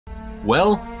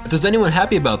Well, if there's anyone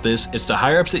happy about this, it's the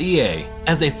higher-ups at EA,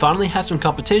 as they finally have some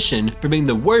competition for being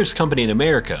the worst company in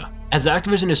America, as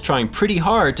Activision is trying pretty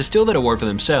hard to steal that award for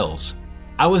themselves.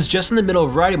 I was just in the middle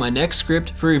of writing my next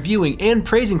script for reviewing and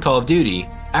praising Call of Duty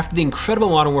after the incredible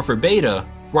Modern Warfare beta,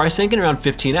 where I sank in around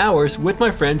 15 hours with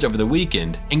my friends over the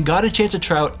weekend and got a chance to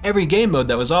try out every game mode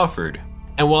that was offered.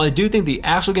 And while I do think the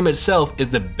actual game itself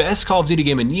is the best Call of Duty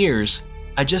game in years,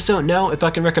 I just don't know if I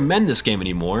can recommend this game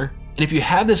anymore. And if you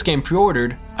have this game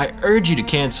pre-ordered, I urge you to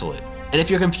cancel it. And if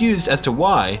you're confused as to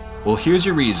why, well, here's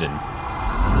your reason.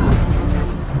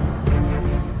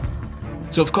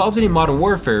 So with Call of Duty Modern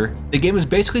Warfare, the game is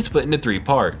basically split into 3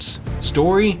 parts: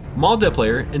 story,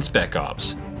 multiplayer, and Spec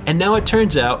Ops. And now it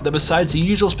turns out that besides the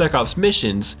usual Spec Ops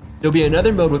missions, there'll be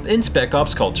another mode within Spec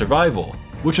Ops called Survival,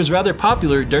 which was rather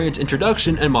popular during its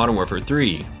introduction in Modern Warfare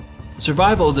 3.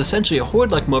 Survival is essentially a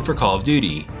horde-like mode for Call of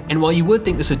Duty, and while you would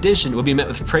think this addition would be met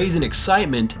with praise and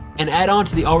excitement and add on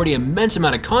to the already immense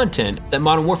amount of content that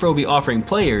Modern Warfare will be offering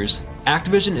players,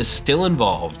 Activision is still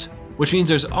involved, which means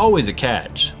there's always a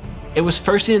catch. It was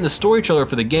first seen in the story trailer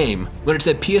for the game when it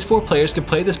said PS4 players could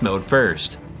play this mode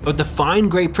first, but the fine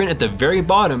gray print at the very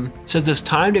bottom says this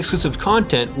timed exclusive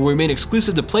content will remain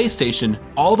exclusive to PlayStation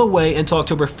all the way until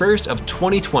October 1st of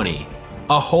 2020,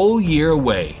 a whole year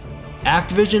away.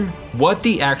 Activision, what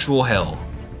the actual hell?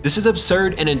 This is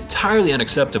absurd and entirely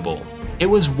unacceptable. It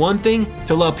was one thing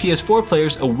to allow PS4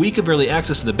 players a week of early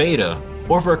access to the beta,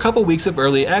 or for a couple weeks of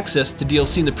early access to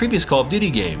DLC in the previous Call of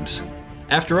Duty games.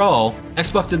 After all,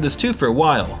 Xbox did this too for a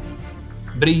while.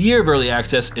 But a year of early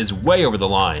access is way over the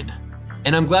line.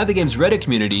 And I'm glad the game's Reddit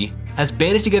community has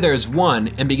banded together as one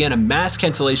and began a mass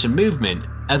cancellation movement,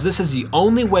 as this is the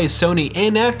only way Sony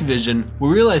and Activision will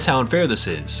realize how unfair this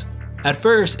is. At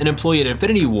first, an employee at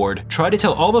Infinity Ward tried to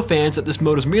tell all the fans that this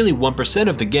mode was merely 1%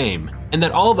 of the game, and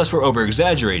that all of us were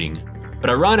over-exaggerating. But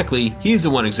ironically, he's the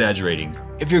one exaggerating.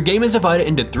 If your game is divided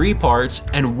into 3 parts,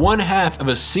 and 1/2 of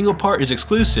a single part is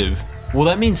exclusive, well,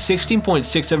 that means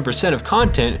 16.67% of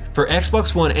content for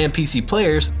Xbox One and PC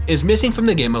players is missing from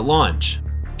the game at launch.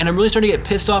 And I'm really starting to get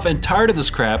pissed off and tired of this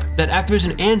crap that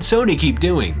Activision and Sony keep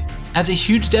doing. As a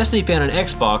huge Destiny fan on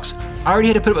Xbox, I already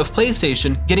had to put up with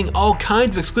PlayStation getting all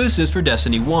kinds of exclusives for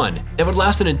Destiny 1 that would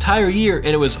last an entire year, and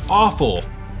it was awful.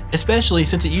 Especially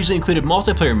since it usually included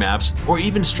multiplayer maps or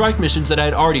even strike missions that I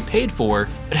had already paid for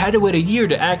but had to wait a year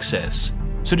to access.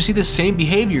 So to see the same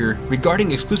behavior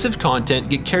regarding exclusive content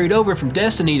get carried over from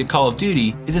Destiny to Call of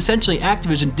Duty is essentially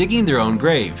Activision digging their own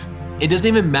grave. It doesn't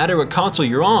even matter what console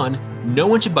you're on, no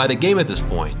one should buy the game at this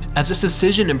point, as this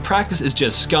decision and practice is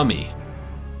just scummy.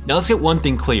 Now let's get one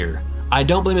thing clear, I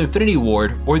don't blame Infinity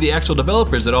Ward or the actual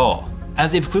developers at all,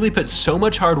 as they've clearly put so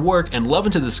much hard work and love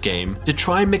into this game to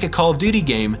try and make a Call of Duty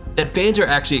game that fans are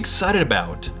actually excited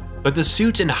about. But the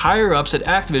suits and higher-ups at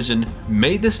Activision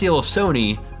made this deal with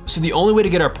Sony, so the only way to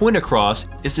get our point across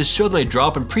is to show them a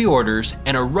drop in pre-orders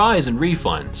and a rise in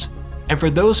refunds. And for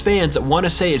those fans that want to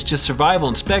say it's just survival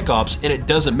and Spec Ops and it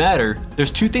doesn't matter,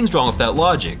 there's 2 things wrong with that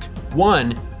logic.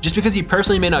 One, just because you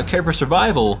personally may not care for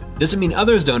survival doesn't mean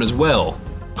others don't as well.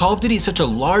 Call of Duty is such a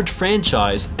large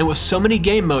franchise, and with so many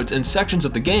game modes and sections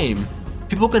of the game,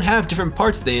 people can have different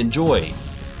parts that they enjoy.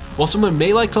 While someone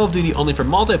may like Call of Duty only for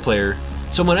multiplayer,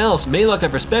 someone else may like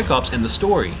it for Spec Ops and the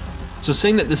story. So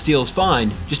saying that this deal is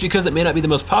fine just because it may not be the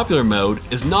most popular mode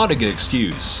is not a good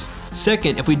excuse.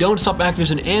 Second, if we don't stop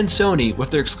Activision and Sony with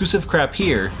their exclusive crap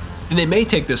here, then they may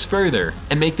take this further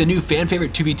and make the new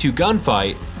fan-favorite 2v2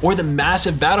 gunfight or the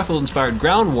massive Battlefield-inspired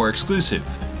ground war exclusive.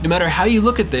 No matter how you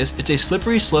look at this, it's a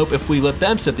slippery slope if we let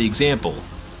them set the example.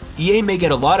 EA may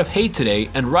get a lot of hate today,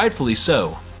 and rightfully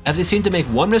so, as they seem to make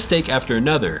one mistake after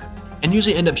another, and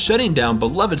usually end up shutting down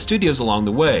beloved studios along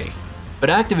the way. But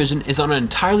Activision is on an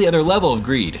entirely other level of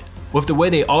greed, with the way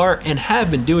they are and have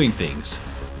been doing things.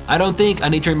 I don't think I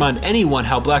need to remind anyone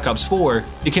how Black Ops 4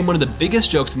 became one of the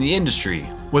biggest jokes in the industry,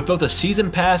 with both a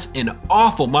season pass and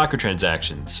awful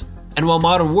microtransactions. And while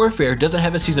Modern Warfare doesn't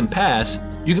have a season pass,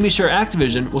 you can be sure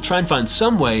Activision will try and find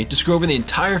some way to screw over the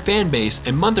entire fan base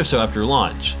a month or so after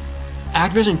launch.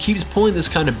 Activision keeps pulling this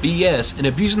kind of BS and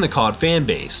abusing the COD fan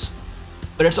base.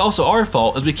 But it's also our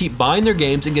fault as we keep buying their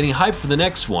games and getting hyped for the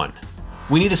next one.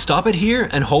 We need to stop it here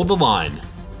and hold the line.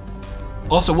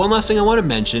 Also, one last thing I want to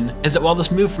mention is that while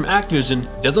this move from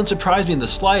Activision doesn't surprise me in the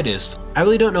slightest, I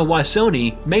really don't know why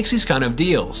Sony makes these kind of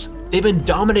deals. They've been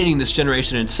dominating this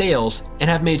generation in sales and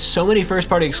have made so many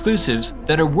first-party exclusives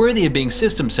that are worthy of being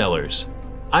system sellers.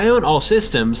 I own all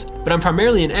systems, but I'm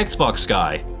primarily an Xbox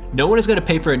guy. No one is going to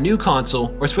pay for a new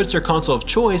console or switch their console of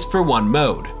choice for one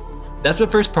mode. That's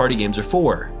what first-party games are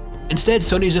for. Instead,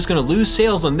 Sony is just going to lose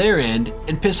sales on their end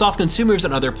and piss off consumers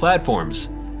on other platforms.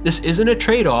 This isn't a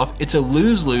trade-off, it's a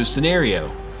lose-lose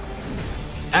scenario.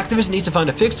 Activision needs to find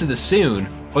a fix to this soon,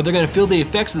 or they're going to feel the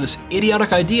effects of this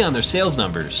idiotic idea on their sales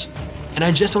numbers. And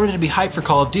I just wanted to be hyped for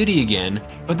Call of Duty again,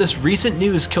 but this recent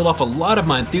news killed off a lot of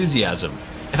my enthusiasm.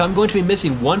 If I'm going to be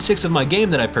missing 1/6 of my game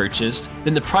that I purchased,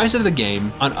 then the price of the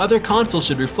game on other consoles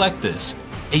should reflect this.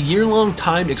 A year-long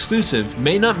timed exclusive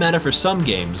may not matter for some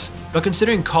games, but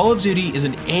considering Call of Duty is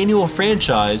an annual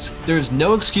franchise, there is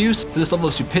no excuse for this level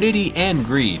of stupidity and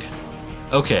greed.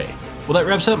 Okay, well that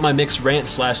wraps up my mixed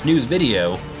rant/news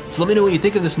video, so let me know what you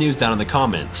think of this news down in the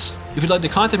comments. If you'd like to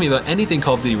contact me about anything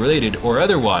Call of Duty related or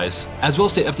otherwise, as well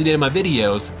as stay up to date on my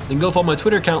videos, then go follow my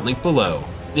Twitter account linked below.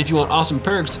 And if you want awesome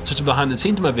perks such as behind the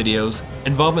scenes of my videos,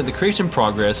 involvement in the creation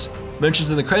progress,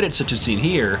 mentions in the credits such as seen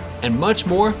here, and much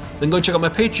more, then go check out my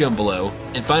Patreon below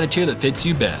and find a tier that fits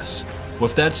you best.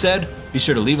 With that said, be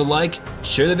sure to leave a like,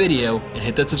 share the video, and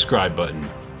hit that subscribe button.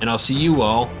 And I'll see you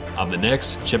all on the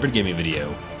next Shepherd Gaming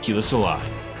video. Keyless Alive.